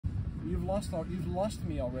you've lost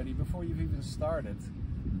me already before you've even started.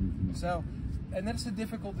 So, and that's a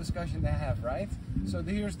difficult discussion to have, right? So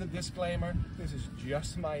here's the disclaimer. This is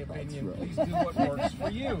just my opinion. Right. Please do what works for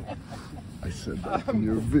you. I said that in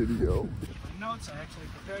your video. Notes, I actually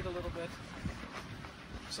prepared a little bit.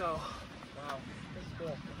 So, wow, that's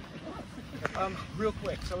cool. Real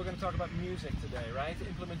quick, so we're going to talk about music today, right? The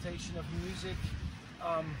implementation of music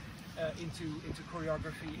into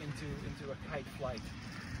choreography, into a kite flight.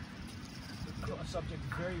 A subject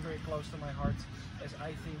very, very close to my heart, as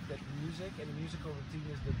I think that music and the musical routine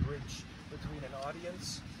is the bridge between an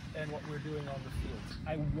audience and what we're doing on the field.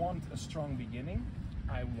 I want a strong beginning.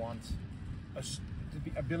 I want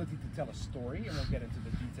the ability to tell a story, and we'll get into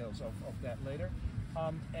the details of that later.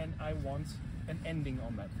 And I want an ending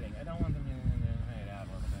on that thing. I don't want them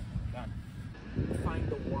done. Find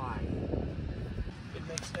the why. It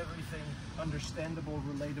makes everything understandable,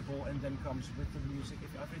 relatable, and then comes with the music.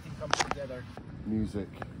 If everything comes together. Music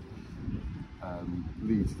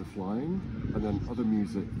leads the flying, and then other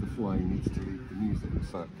music, the flying needs to lead the music.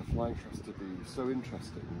 So the flying has to be so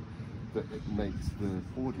interesting that it makes the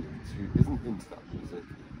audience who isn't into that music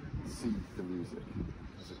see the music,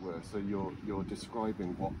 as it were. So you're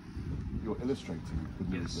describing what you're illustrating the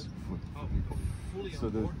music for people. Fully on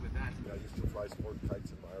board with that. I used to fly sport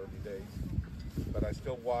kites in my early days, but I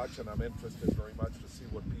still watch, and I'm interested very much to see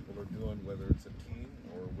what people are doing, whether it's a team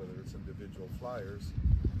or whether it's individual flyers.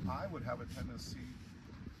 I would have a tendency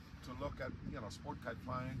to look at, sport kite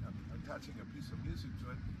flying and attaching a piece of music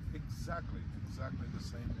to it exactly the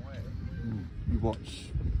same way. You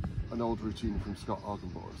watch an old routine from Scott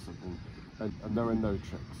Argenborough or something, and there are no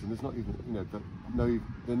tricks, and there's not even,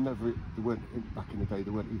 there weren't, back in the day,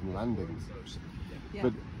 there weren't even landings. Yeah.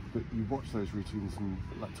 But you watch those routines and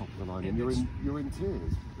like top of the line, and you're in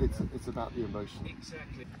tears. It's about the emotion.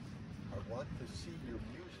 Exactly. I want to see your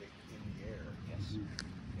music in the air. Yes.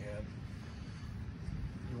 And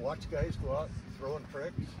you watch guys go out throwing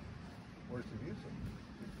tricks. Where's the music?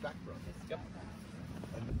 The background. Yep.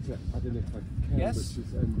 Yeah, I don't know if I can. Yes.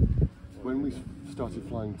 When we started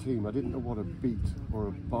flying team, I didn't know what a beat or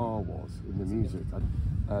a bar was in the music,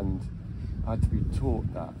 and I had to be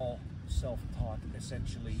taught that. All self-taught,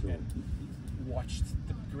 essentially, and watched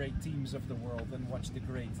the great teams of the world and watched the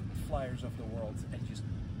great flyers of the world, and just,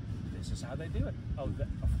 this is how they do it. Oh,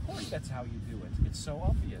 of course that's how you do it. It's so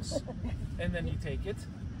obvious. And then you take it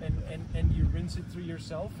and you rinse it through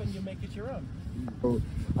yourself and you make it your own. So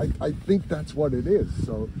I think that's what it is.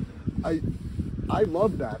 So I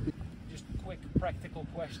love that. Just quick practical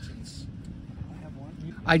questions. I have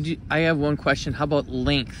one. I have one question. How about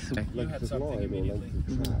length? You had something immediately.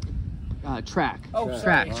 Track. Oh,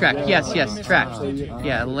 track. Sorry. Yes, track. Yeah.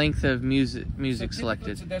 Yeah, length of music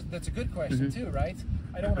selected. So that's a good question too, right?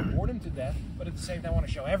 I don't want to bore them to death, but at the same time I want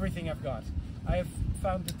to show everything I've got. I have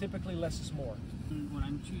found that typically less is more. When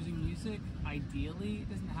I'm choosing music, ideally it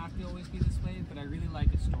doesn't have to always be this way, but I really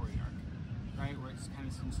like a story arc, right? Where it's kind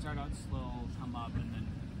of start out slow, come up, and then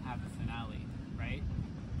have a finale, right?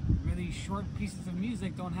 Really short pieces of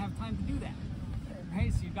music don't have time to do that,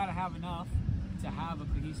 right? So you've got to have enough to have a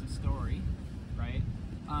cohesive story, right?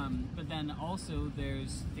 But then also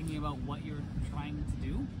there's thinking about what you're trying to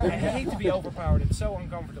do. I hate to be overpowered, it's so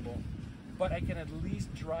uncomfortable, but I can at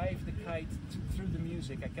least drive the kite through the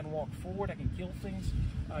music. I can walk forward, I can kill things,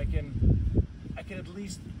 I can at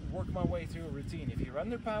least work my way through a routine. If you're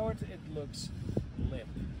underpowered, it looks limp.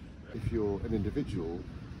 If you're an individual,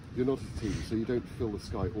 you're not a team, so you don't fill the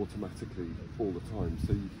sky automatically all the time.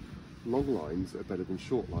 So long lines are better than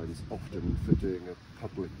short lines often for doing a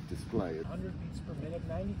public display. 100 beats per minute,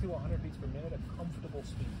 90 to 100 beats per minute, a comfortable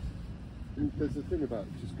speed. There's a thing about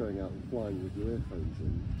just going out and flying with your earphones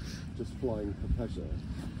in, just flying for pleasure,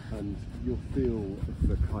 and you'll feel if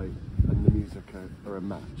the kite and the music are a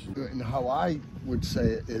match. And how I would say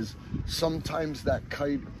it is, sometimes that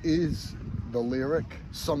kite is the lyric,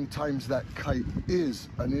 sometimes that kite is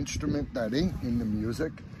an instrument that ain't in the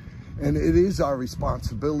music, and it is our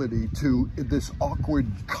responsibility to this awkward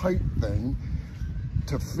kite thing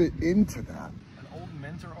to fit into that. An old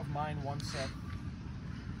mentor of mine once said,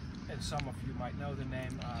 and some of you might know the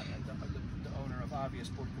name, the owner of Avia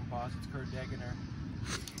Sport Composites, Kurt Degener,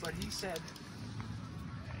 but he said,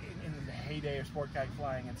 in the heyday of sport kite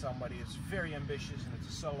flying, and somebody is very ambitious and it's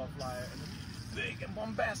a solo flyer and it's big and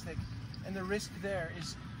bombastic, and the risk there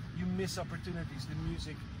is you miss opportunities. The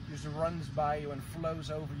music just runs by you and flows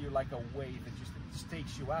over you like a wave. It just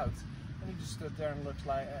takes you out. And he just stood there and looked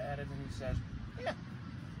at it and he says, yeah,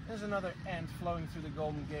 there's another ant flowing through the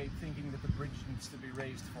Golden Gate thinking that the bridge needs to be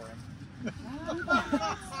raised for him.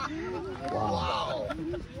 Wow.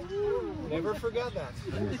 Never forget that.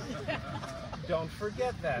 Don't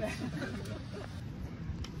forget that.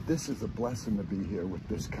 This is a blessing to be here with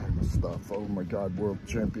this kind of stuff. Oh my God, world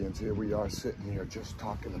champions, here we are sitting here just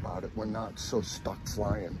talking about it. We're not so stuck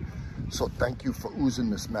flying. So thank you for oozing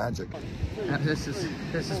this magic. This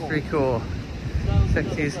is pretty cool. Check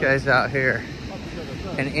these guys out here.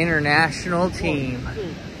 An international team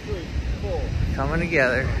coming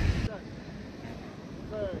together.